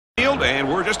field, and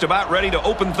we're just about ready to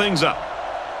open things up.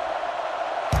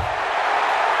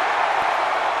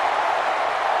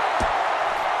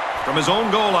 From his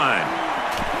own goal line.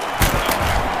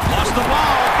 Lost the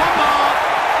ball. Fumble.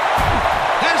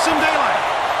 Has some daylight.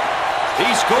 He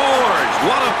scores.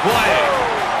 What a play.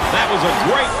 That was a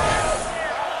great.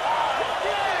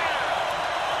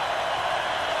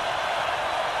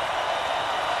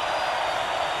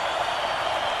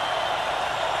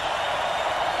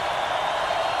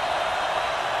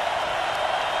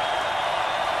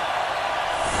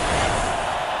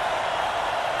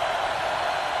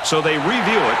 So they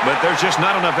review it, but there's just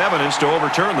not enough evidence to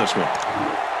overturn this one.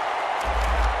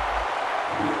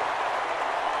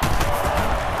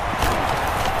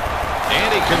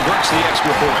 And he converts the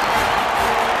extra point.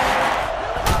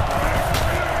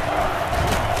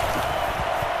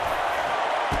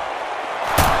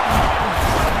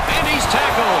 And he's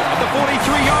tackled at the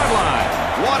 43-yard line.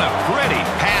 What a pretty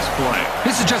pass play.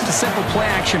 This is just a simple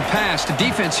play-action pass. The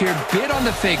defense here bid on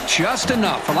the fake just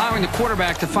enough, allowing the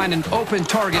quarterback to find an open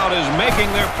target. Out is making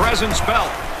their presence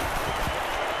felt.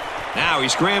 Now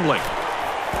he's scrambling.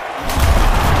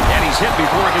 And he's hit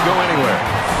before he could go anywhere.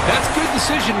 That's good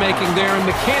decision-making there and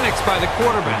mechanics by the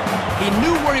quarterback. He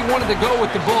knew where he wanted to go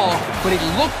with the ball, but he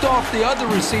looked off the other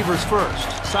receivers first.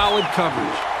 Solid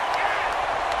coverage.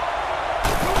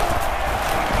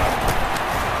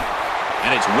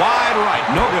 And it's wide right.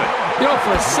 No good. You know,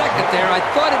 for a second there, I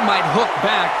thought it might hook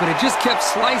back, but it just kept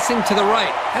slicing to the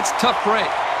right. That's a tough break.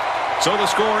 So the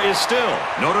score is still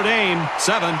Notre Dame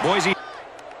 7, Boise.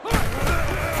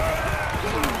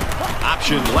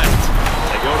 Option left.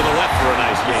 They go to the left for a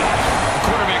nice game. The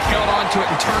quarterback held on to it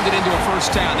and turned it into a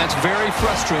first down. That's very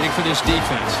frustrating for this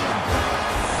defense.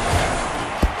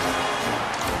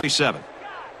 7.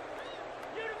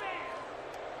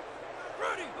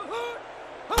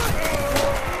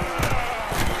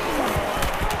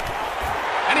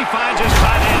 Finds his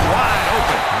tight end wide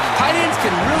open. Tight ends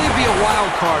can really be a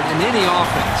wild card in any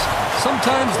offense.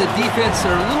 Sometimes the defense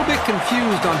are a little bit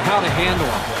confused on how to handle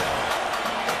them.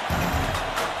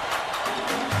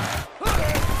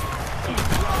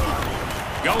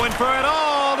 Going for it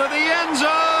all to the end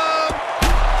zone.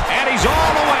 And he's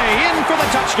all the way in for the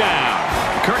touchdown.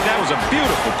 Kirk, that was a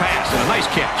beautiful pass and a nice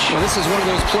catch. Well, this is one of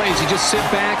those plays you just sit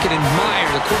back and admire.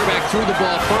 The quarterback threw the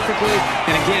ball perfectly.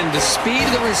 And again, the speed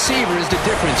of the receiver is the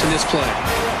difference in this play.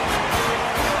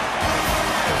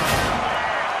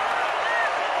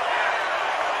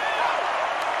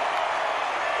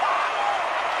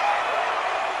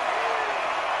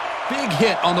 Big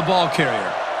hit on the ball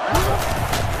carrier.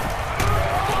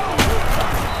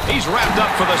 He's wrapped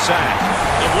up for the sack.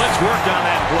 The blitz worked on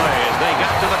that play as they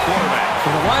got to the quarterback. For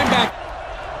the linebacker.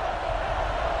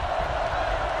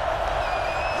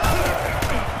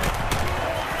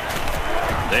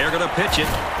 They're going to pitch it.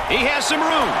 He has some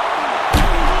room.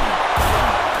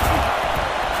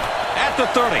 At the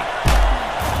 30.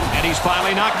 And he's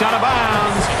finally knocked out of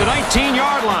bounds at the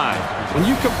 19-yard line. When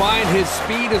you combine his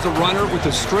speed as a runner with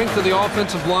the strength of the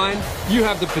offensive line, you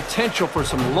have the potential for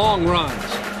some long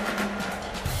runs.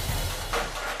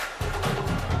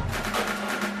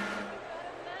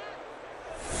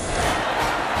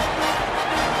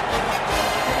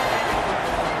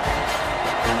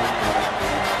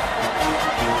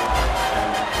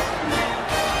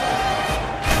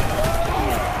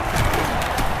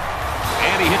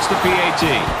 The PAT.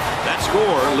 That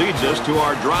score leads us to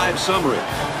our drive summary.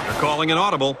 They're calling an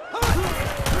audible.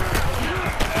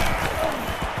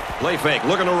 Play fake,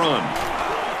 looking to run.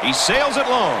 He sails it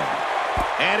long.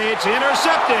 And it's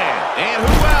intercepted. And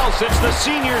who else? It's the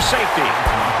senior safety.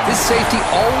 This safety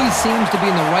always seems to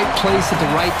be in the right place at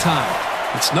the right time.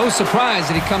 It's no surprise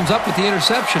that he comes up with the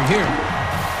interception here.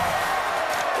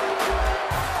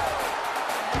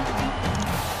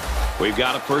 We've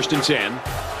got a 1st and 10.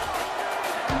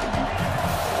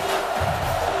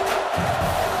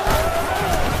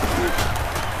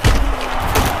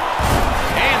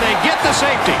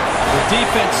 Safety. The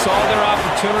defense saw their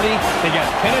opportunity. They got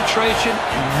penetration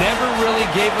and never really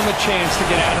gave them a chance to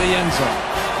get out of the end zone.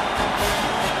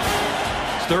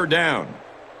 It's 3rd down.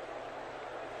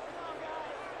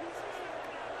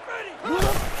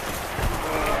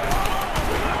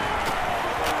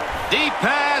 Deep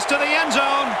pass to the end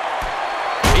zone.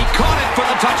 He caught it for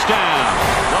the touchdown.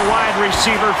 The wide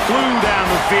receiver flew down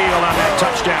the field on that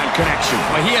touchdown connection.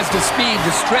 Well, he has the speed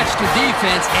to stretch the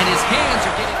defense, and his hands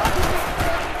are getting...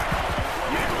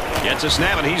 Gets a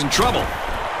snap, and he's in trouble.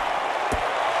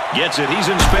 Gets it.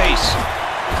 He's in space.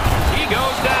 He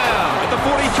goes down at the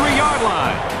 43-yard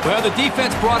line. Well, the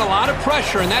defense brought a lot of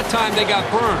pressure, and that time they got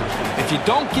burned. If you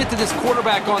don't get to this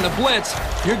quarterback on the blitz,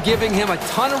 you're giving him a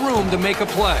ton of room to make a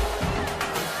play.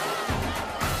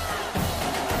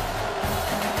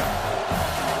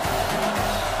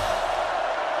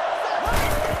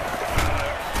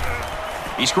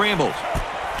 He scrambles.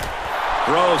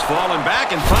 Throws, falling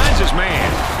back, and finds his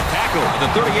man. Tackle at the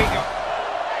 38-yard.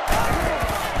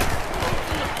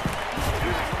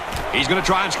 He's going to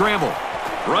try and scramble.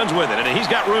 Runs with it, and he's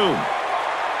got room.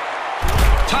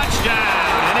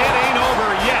 Touchdown, and it ain't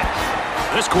over yet.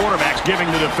 This quarterback's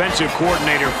giving the defensive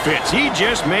coordinator fits. He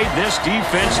just made this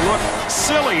defense look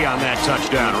silly on that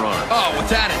touchdown run. Oh,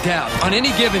 without a doubt. On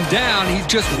any given down, he's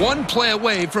just one play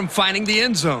away from finding the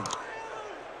end zone.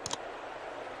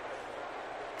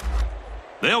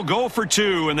 They'll go for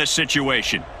 2 in this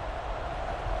situation.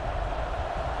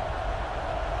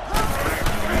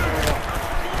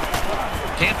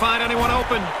 Can't find anyone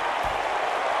open.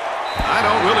 I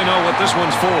don't really know what this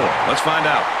one's for. Let's find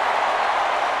out.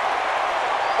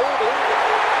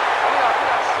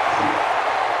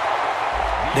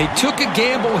 They took a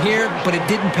gamble here, but it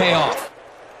didn't pay off.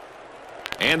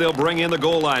 And they'll bring in the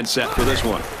goal line set for this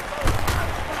one.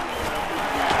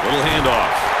 Little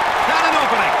handoff. Got an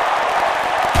opening.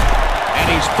 And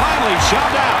he's finally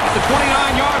shoved out at the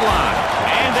 29-yard line.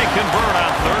 And they convert on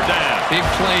 3rd down. Big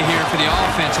play here for the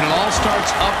offense, and it all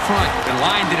starts up front. The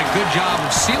line did a good job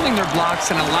of sealing their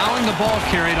blocks and allowing the ball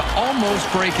carrier to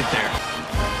almost break it there.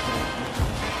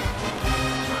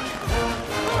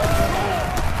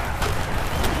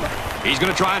 He's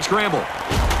going to try and scramble.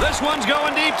 This one's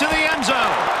going deep to the end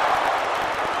zone.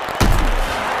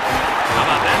 How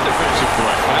about that defensive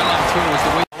play? Well, I'm sure it was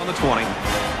the way on the 20.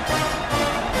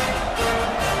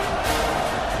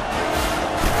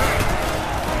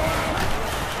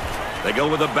 They go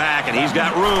with the back, and he's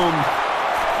got room.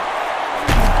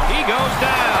 He goes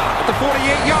down at the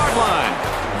 48-yard line.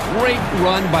 Great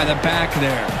run by the back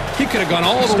there. He could have gone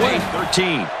all the way.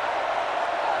 13.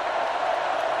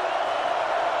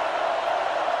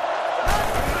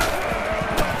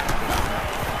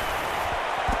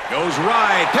 Goes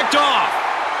right, picked off.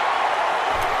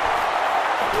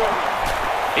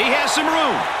 He has some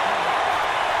room.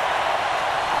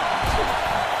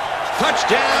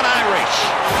 Touchdown, Irish.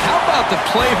 How about the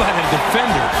play by the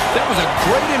defender? That was a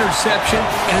great interception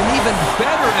and an even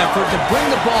better effort to bring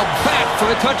the ball back for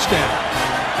a touchdown.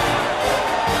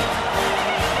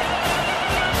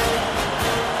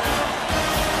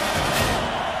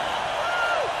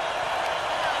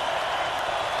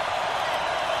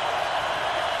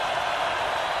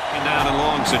 Down and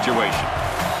long situation.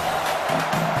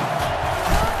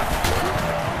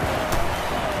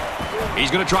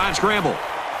 He's going to try and scramble.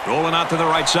 Rolling out to the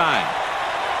right side.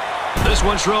 This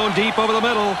one's thrown deep over the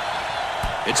middle.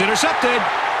 It's intercepted.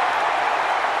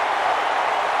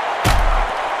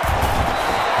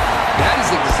 That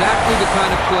is exactly the kind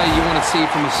of play you want to see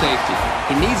from a safety.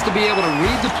 He needs to be able to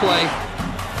read the play.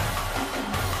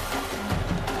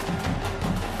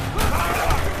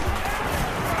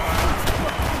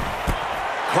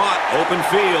 Caught, open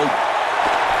field.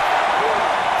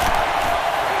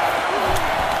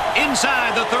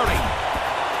 Inside the 30.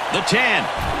 The 10.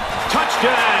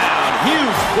 Touchdown.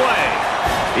 Huge play.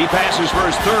 He passes for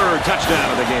his 3rd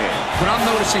touchdown of the game. What I'm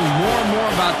noticing more and more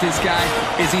about this guy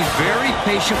is he's very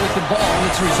patient with the ball, and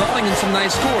it's resulting in some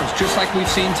nice scores, just like we've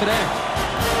seen today.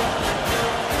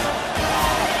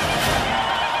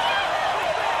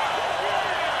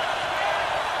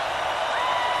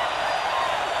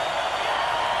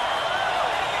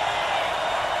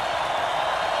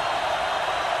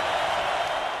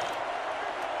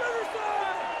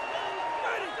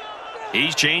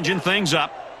 He's changing things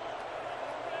up.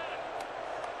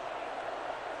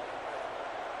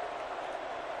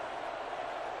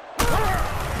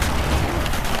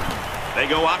 They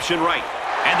go option right.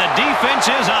 And the defense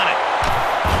is on it.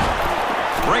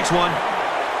 Breaks one.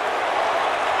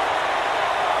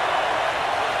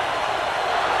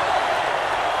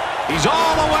 He's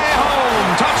all the way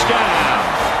home. Touchdown.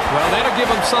 Well, that'll give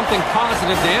him something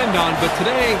positive to end on, but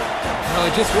today, well,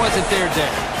 it just wasn't their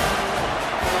day.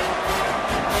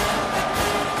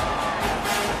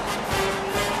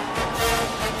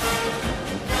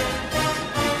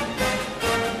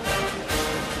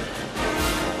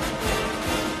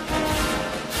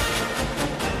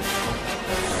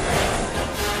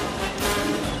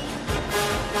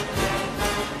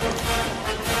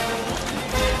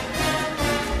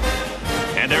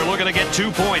 They're looking to get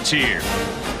 2 points here.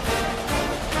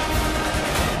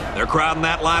 They're crowding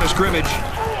that line of scrimmage.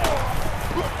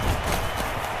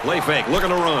 Play fake, looking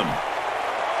to run.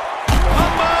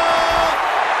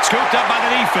 Fumble! Scooped up by the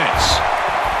defense.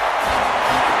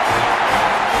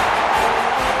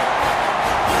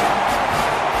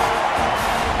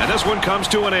 And this one comes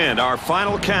to an end. Our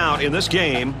final count in this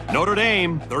game, Notre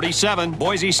Dame 37,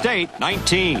 Boise State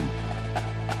 19.